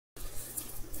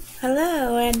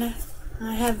Hello, and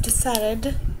I have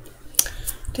decided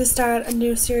to start a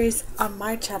new series on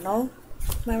my channel,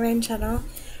 my main channel,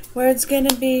 where it's going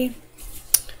to be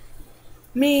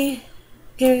me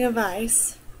giving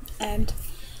advice, and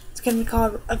it's going to be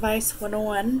called Advice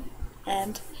 101.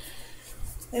 And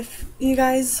if you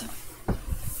guys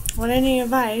want any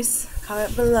advice,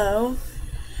 comment below,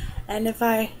 and if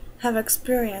I have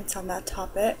experience on that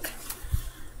topic,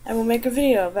 I will make a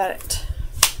video about it,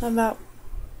 about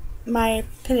my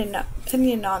opinion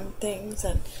on things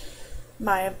and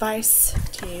my advice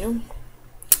to you.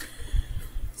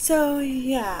 So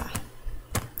yeah,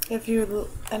 if you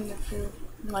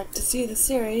like to see the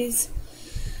series,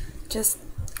 just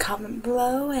comment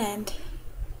below, and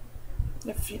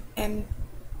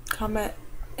comment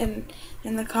in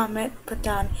the comment, put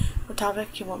down what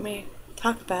topic you want me to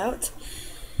talk about.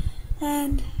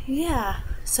 And yeah,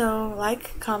 so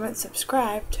like, comment,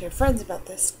 subscribe, tell your friends about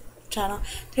this channel,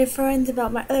 tell your friends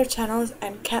about my other channels,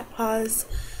 and Cat's Paw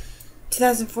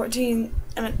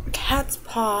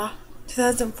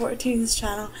 2014's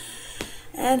channel.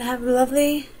 And have a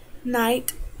lovely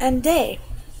night and day.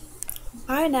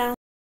 Bye now.